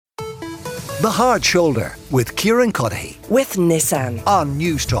The Hard Shoulder with Kieran with Nissan on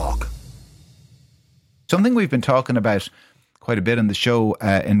News Talk. Something we've been talking about quite a bit on the show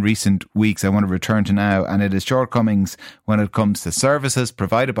in recent weeks, I want to return to now, and it is shortcomings when it comes to services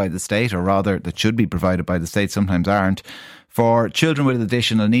provided by the state, or rather that should be provided by the state, sometimes aren't, for children with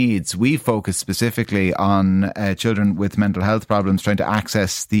additional needs. We focus specifically on children with mental health problems trying to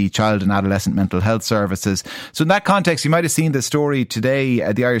access the child and adolescent mental health services. So in that context, you might have seen the story today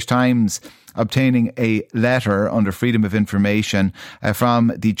at the Irish Times obtaining a letter under Freedom of Information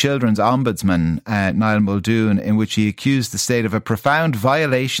from the Children's Ombudsman, Niall Muldoon, in which he accused the state of a profound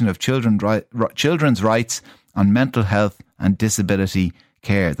violation of children's rights on mental health and disability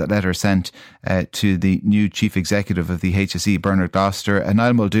care. That letter sent to the new Chief Executive of the HSE, Bernard Gloucester.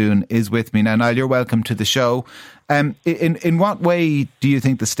 Niall Muldoon is with me now. Niall, you're welcome to the show. In what way do you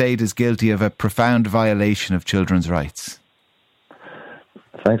think the state is guilty of a profound violation of children's rights?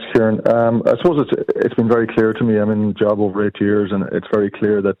 Thanks, Kieran. I suppose it's been very clear to me. I'm in the job over 8 years, and it's very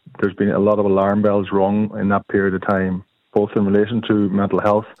clear that there's been a lot of alarm bells rung in that period of time, both in relation to mental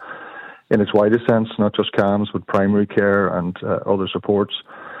health in its widest sense, not just CAMHS, but primary care and other supports,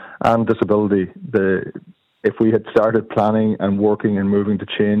 and disability. If we had started planning and working and moving to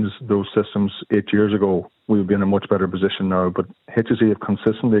change those systems 8 years ago, we would be in a much better position now. But HSE have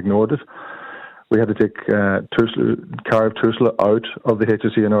consistently ignored it. We had to take Carib Tusla out of the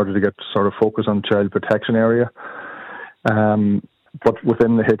HSE in order to get sort of focus on child protection area. But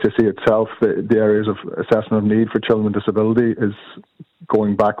within the HSE itself, the areas of assessment of need for children with disability is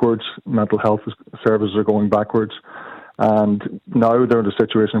going backwards. Mental health services are going backwards. And now they're in a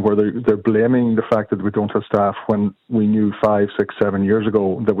situation where they're blaming the fact that we don't have staff when we knew 5, 6, 7 years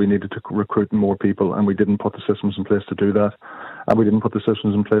ago that we needed to recruit more people, and we didn't put the systems in place to do that. And we didn't put the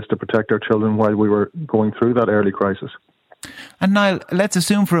systems in place to protect our children while we were going through that early crisis. And Niall, let's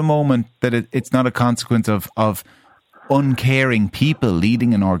assume for a moment that it's not a consequence of uncaring people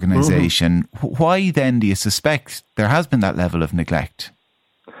leading an organisation. Mm-hmm. Why then do you suspect there has been that level of neglect?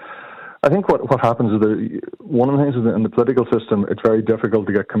 I think what happens is one of the things is that in the political system, it's very difficult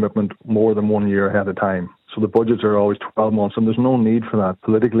to get commitment more than 1 year ahead of time. So the budgets are always 12 months, and there's no need for that.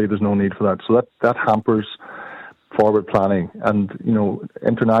 Politically, there's no need for that. So that hampers forward planning. And,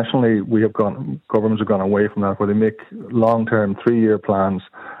 internationally, governments have gone away from that, where they make long-term 3-year plans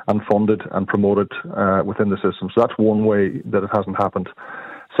and fund it and promote it within the system. So that's one way that it hasn't happened.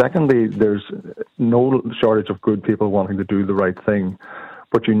 Secondly, there's no shortage of good people wanting to do the right thing.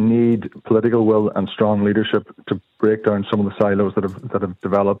 But you need political will and strong leadership to break down some of the silos that have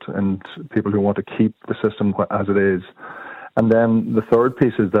developed, and people who want to keep the system as it is. And then the third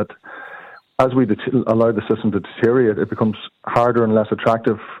piece is that as we allow the system to deteriorate, it becomes harder and less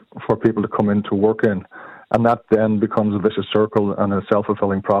attractive for people to come in to work in. And that then becomes a vicious circle and a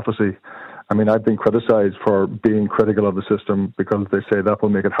self-fulfilling prophecy. I mean, I've been criticised for being critical of the system because they say that will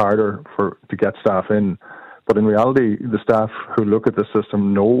make it harder to get staff in. But in reality, the staff who look at the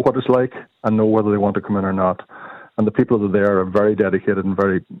system know what it's like and know whether they want to come in or not. And the people that are there are very dedicated and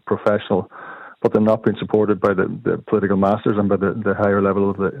very professional, but they're not being supported by the political masters and by the higher level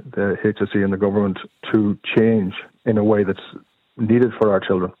of the HSE and the government to change in a way that's needed for our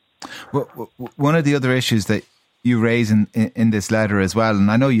children. Well, one of the other issues that you raise in this letter as well, and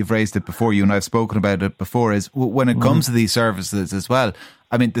I know you've raised it before, you and I've spoken about it before, is when it comes to these services as well,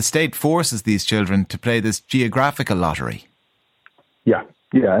 I mean, the state forces these children to play this geographical lottery. Yeah.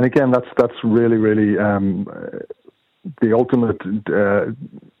 And again, that's really, really the ultimate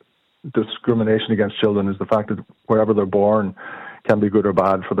discrimination against children is the fact that wherever they're born can be good or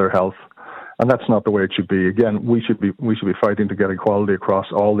bad for their health. And that's not the way it should be. Again, we should be fighting to get equality across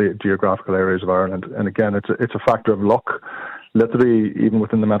all the geographical areas of Ireland. And again, it's a factor of luck. Literally, even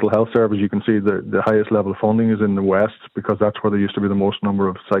within the mental health service, you can see the highest level of funding is in the West, because that's where there used to be the most number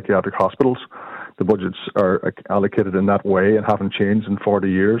of psychiatric hospitals. The budgets are allocated in that way and haven't changed in 40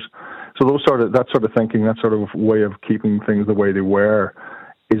 years. So that sort of thinking, that sort of way of keeping things the way they were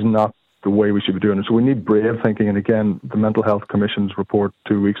is not the way we should be doing it. So we need brave thinking. And again, the Mental Health Commission's report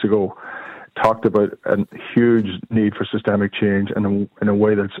 2 weeks ago talked about a huge need for systemic change in a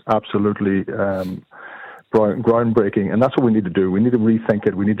way that's absolutely groundbreaking. And that's what we need to do. We need to rethink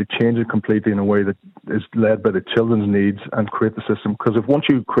it. We need to change it completely in a way that is led by the children's needs and create the system. Because once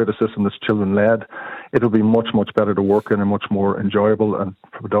you create a system that's children-led, it'll be much, much better to work in and much more enjoyable and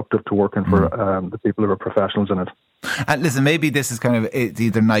productive to work in for the people who are professionals in it. And listen, maybe this is kind of it's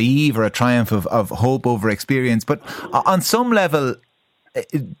either naive or a triumph of hope over experience, but on some level,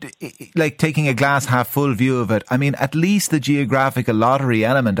 like taking a glass half full view of it, I mean, at least the geographical lottery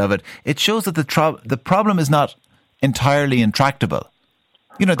element of it, it shows that the problem is not entirely intractable.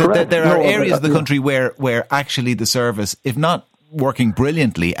 You know, there are areas of the country where actually the service, if not working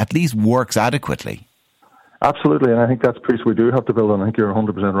brilliantly, at least works adequately. Absolutely, and I think that's a piece we do have to build on. I think you're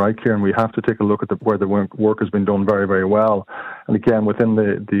 100% right, Kieran. We have to take a look at where the work has been done very, very well. And again, within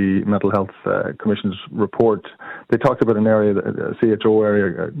the Mental Health Commission's report, they talked about an area, a CHO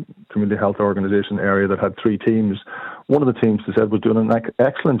area, a community health organisation area that had 3 teams. One of the teams, they said, was doing an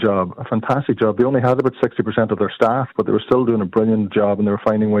excellent job, a fantastic job. They only had about 60% of their staff, but they were still doing a brilliant job, and they were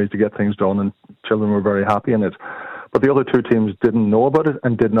finding ways to get things done, and children were very happy in it. But the other 2 teams didn't know about it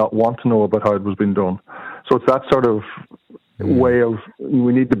and did not want to know about how it was being done. So it's that sort of way of,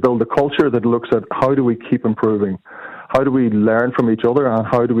 we need to build a culture that looks at how do we keep improving? How do we learn from each other, and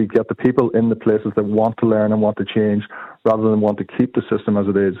how do we get the people in the places that want to learn and want to change rather than want to keep the system as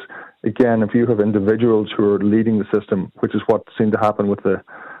it is? Again, if you have individuals who are leading the system, which is what seemed to happen with the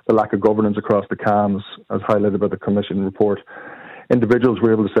lack of governance across the CAMHS, as highlighted by the Commission report, individuals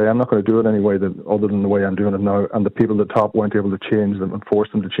were able to say, I'm not going to do it any way other than the way I'm doing it now, and the people at the top weren't able to change them and force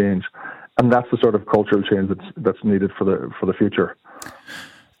them to change. And that's the sort of cultural change that's needed for the future.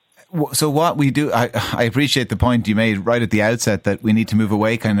 So what we do, I appreciate the point you made right at the outset that we need to move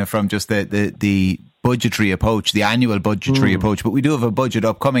away kind of from just the budgetary approach, the annual budgetary approach, but we do have a budget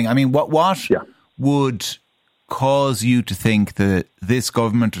upcoming. I mean, what would cause you to think that this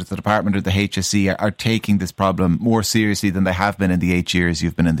government or the department or the HSE are taking this problem more seriously than they have been in the 8 years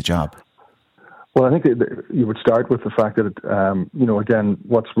you've been in the job? Well, I think you would start with the fact that, again,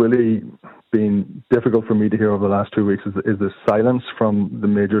 what's really been difficult for me to hear over the last 2 weeks is the silence from the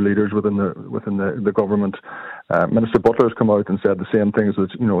major leaders within the government. Minister Butler has come out and said the same things,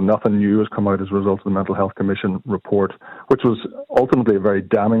 that nothing new has come out as a result of the Mental Health Commission report, which was ultimately a very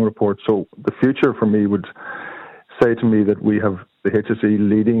damning report. So the future for me would say to me that we have the HSE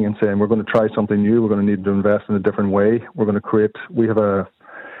leading and saying we're going to try something new, we're going to need to invest in a different way. We have a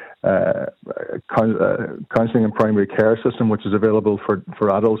counselling and primary care system which is available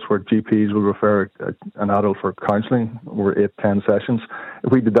for adults, where GPs will refer an adult for counselling over 8-10 sessions.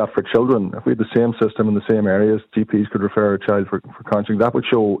 If we did that for children, if we had the same system in the same areas, GPs could refer a child for counselling. That would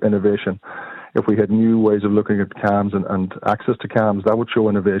show innovation. If we had new ways of looking at CAMHS and access to CAMHS, that would show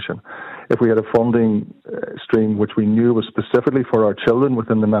innovation. If we had a funding stream which we knew was specifically for our children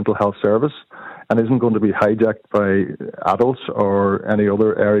within the mental health service and isn't going to be hijacked by adults or any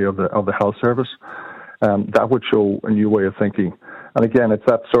other area of the health service, that would show a new way of thinking. And again, it's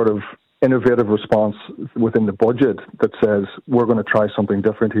that sort of innovative response within the budget that says we're going to try something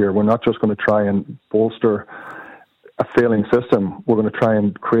different here. We're not just going to try and bolster a failing system. We're going to try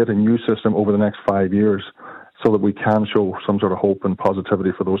and create a new system over the next 5 years so that we can show some sort of hope and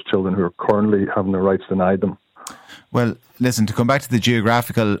positivity for those children who are currently having their rights denied them. Well, listen, to come back to the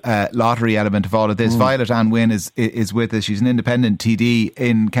geographical lottery element of all of this, Violet Ann Wynne is with us. She's an independent TD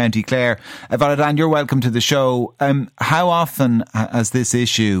in County Clare. Violet Ann, you're welcome to the show. How often has this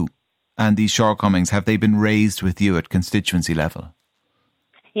issue and these shortcomings, have they been raised with you at constituency level?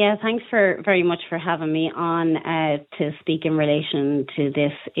 Yeah, thanks very much for having me on to speak in relation to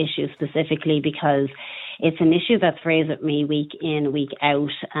this issue specifically, because it's an issue that's raised with me week in, week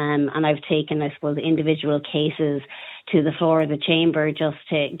out, and I've taken, I suppose, individual cases to the floor of the chamber just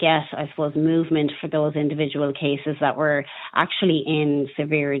to get, I suppose, movement for those individual cases that were actually in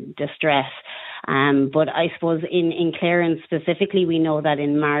severe distress. But I suppose in Clare specifically, we know that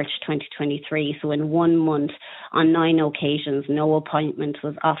in March 2023, so in 1 month, on 9 occasions, no appointment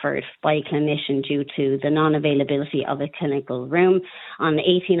was offered by a clinician due to the non-availability of a clinical room. On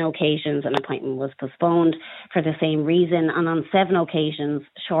 18 occasions, an appointment was postponed for the same reason. And on 7 occasions,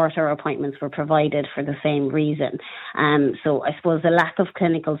 shorter appointments were provided for the same reason. So I suppose the lack of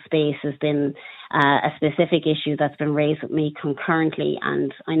clinical space has been a specific issue that's been raised with me concurrently,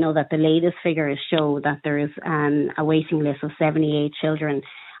 and I know that the latest figures show that there is a waiting list of 78 children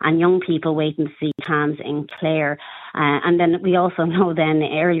and young people waiting to see CAMHS in Clare. And then we also know then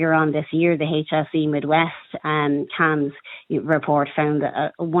earlier on this year, the HSE Midwest CAMHS report found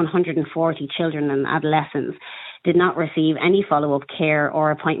that 140 children and adolescents did not receive any follow-up care or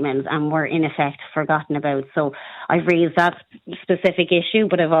appointments and were in effect forgotten about. So I've raised that specific issue,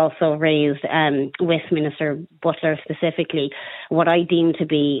 but I've also raised with Minister Butler specifically what I deem to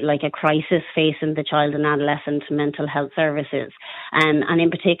be like a crisis facing the child and adolescent mental health services, and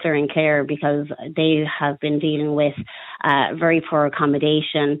in particular in Clare, because they have been dealing with very poor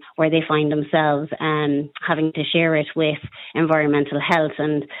accommodation, where they find themselves having to share it with environmental health.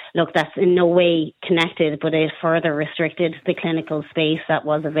 And look, that's in no way connected, but it further restricted the clinical space that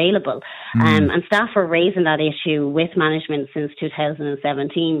was available. And staff were raising that issue with management since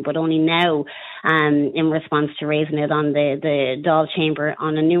 2017, but only now, in response to raising it on the Dáil Chamber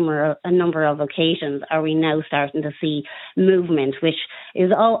on a number of occasions, are we now starting to see movement, which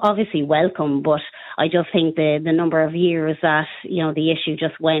is obviously welcome. But I just think the number of years that the issue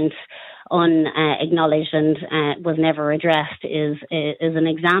just went unacknowledged and was never addressed is an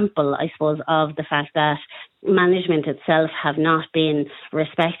example, I suppose, of the fact that management itself have not been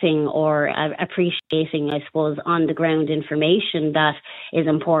respecting or appreciating, I suppose, on the ground information that is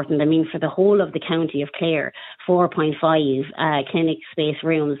important. I mean, for the whole of the county of Clare, 4.5 clinic space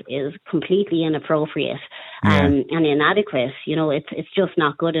rooms is completely inappropriate and inadequate. It's just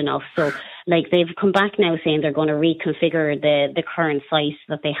not good enough. So, they've come back now saying they're going to reconfigure the current site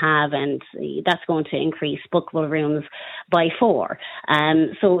that they have, and that's going to increase bookable rooms by 4.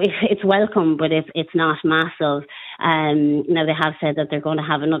 So it's welcome, but it's not massive. Now they have said that they're going to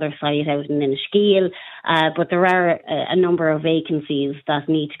have another site out in Inishkeel, but there are a number of vacancies that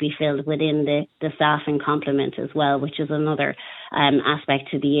need to be filled within the staffing complement as well, which is another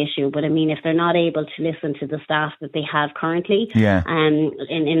aspect to the issue. But I mean, if they're not able to listen to the staff that they have currently,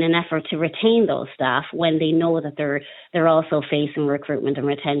 in an effort to retain those staff when they know that they're also facing recruitment and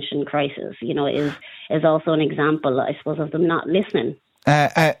retention crisis, is also an example, I suppose, of them not listening.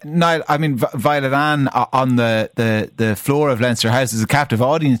 Niall, I mean, Violet Ann on the floor of Leinster House is a captive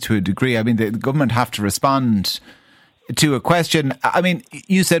audience to a degree. I mean, the government have to respond to a question. I mean,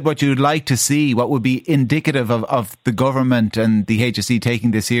 you said what you'd like to see, what would be indicative of the government and the HSE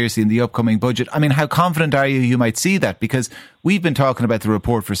taking this seriously in the upcoming budget. I mean, how confident are you might see that? Because we've been talking about the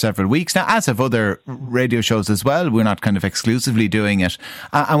report for several weeks now, as have other radio shows as well. We're not kind of exclusively doing it.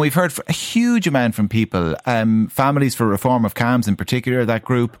 And we've heard a huge amount from people, Families for Reform of CAMHS in particular, that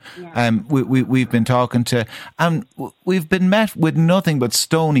group. We've been talking to, and we've been met with nothing but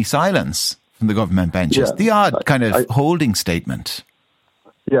stony silence from the government benches. The odd kind of holding statement.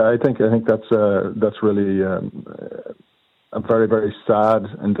 Yeah, I think that's really a very, very sad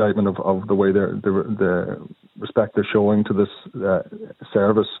indictment of the way the respect they're showing to this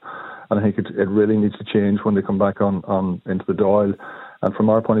service, and I think it really needs to change when they come back on into the Dáil. And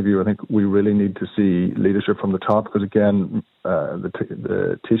from our point of view, I think we really need to see leadership from the top, because again,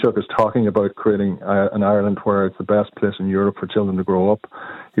 the Taoiseach is talking about creating an Ireland where it's the best place in Europe for children to grow up.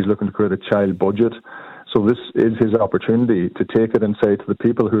 He's looking to create a child budget. So this is his opportunity to take it and say to the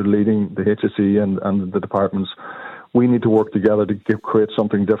people who are leading the HSE and the departments, we need to work together to create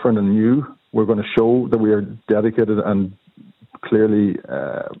something different and new. We're going to show that we are dedicated and clearly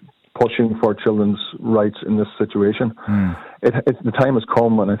pushing for children's rights in this situation. The time has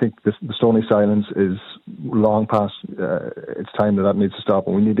come, and I think the stony silence is long past it's time that needs to stop,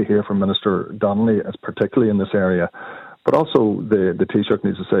 and we need to hear from Minister Donnelly, as particularly in this area. But also the Taoiseach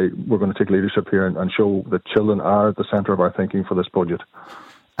needs to say, we're going to take leadership here and show that children are at the centre of our thinking for this budget.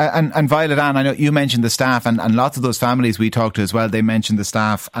 And Violet Ann, I know you mentioned the staff, and lots of those families we talked to as well, they mentioned the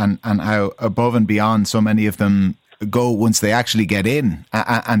staff and how above and beyond so many of them go once they actually get in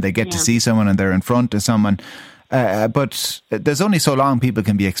and they get to see someone and they're in front of someone. But there's only so long people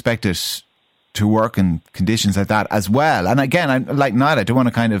can be expected to work in conditions like that as well. And again, like Niall, I don't want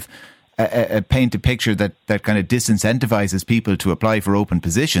to kind of paint a picture that kind of disincentivises people to apply for open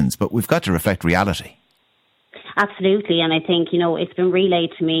positions, but we've got to reflect reality. Absolutely, and I think, it's been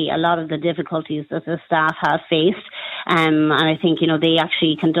relayed to me a lot of the difficulties that the staff have faced, and I think, they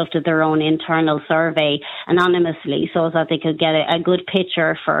actually conducted their own internal survey anonymously so that they could get a good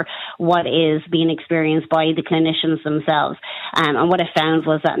picture for what is being experienced by the clinicians themselves. And what I found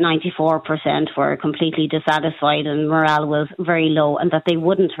was that 94% were completely dissatisfied and morale was very low, and that they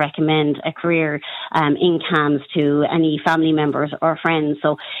wouldn't recommend a career in CAMHS to any family members or friends.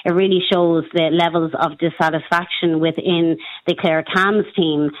 So it really shows the levels of dissatisfaction within the Clare CAMHS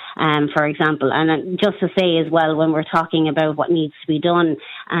team, for example. And just to say as well, when we're talking about what needs to be done,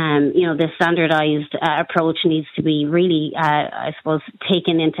 the standardised approach needs to be really, I suppose,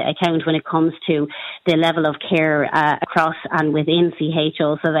 taken into account when it comes to the level of care across and within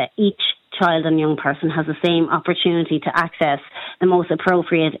CHO, so that each child and young person has the same opportunity to access the most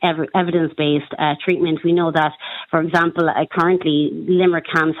appropriate evidence-based treatment. We know that, for example, currently Limerick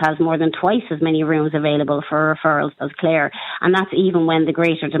CAMHS has more than twice as many rooms available for referrals as Clare, and that's even when the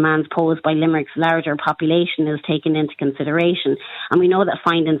greater demands posed by Limerick's larger population is taken into consideration. And we know that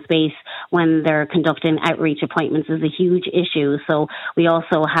finding space when they're conducting outreach appointments is a huge issue. So we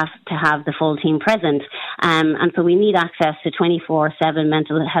also have to have the full team present. And so we need access to 24/7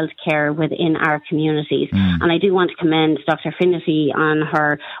 mental health care within our communities. And I do want to commend Dr. Finnerty on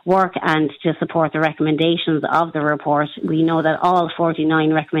her work and to support the recommendations of the report. We know that all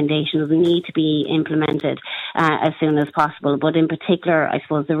 49 recommendations need to be implemented as soon as possible. But in particular, I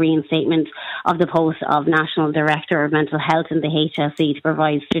suppose the reinstatement of the post of National Director of Mental Health in the HSE to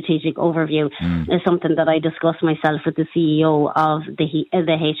provide strategic overview is something that I discussed myself with the CEO of the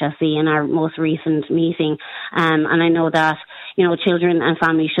HSE in our most recent meeting. And I know that, children and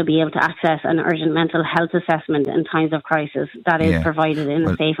families should be able to access an urgent mental health assessment in times of crisis that is provided in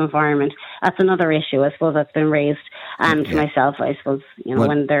a safe environment. That's another issue, I suppose, that's been raised to myself, I suppose,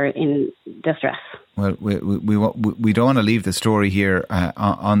 when they're in distress. Well, we don't want to leave the story here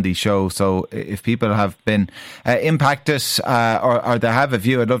on the show. So if people have been impacted or they have a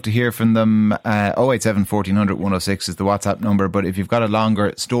view, I'd love to hear from them. 087 1400 106 is the WhatsApp number. But if you've got a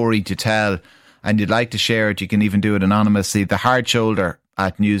longer story to tell and you'd like to share it, you can even do it anonymously.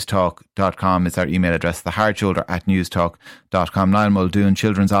 thehardShoulder@newstalk.com is our email address. thehardShoulder@newstalk.com. Niall Muldoon,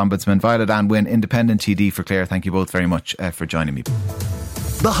 Children's Ombudsman, Violet and Wynne, Independent TD for Clare. Thank you both very much for joining me.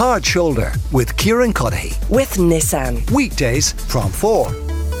 The Hard Shoulder with Kieran Cuddihy. With Nissan. Weekdays from 4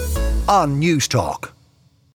 on Newstalk.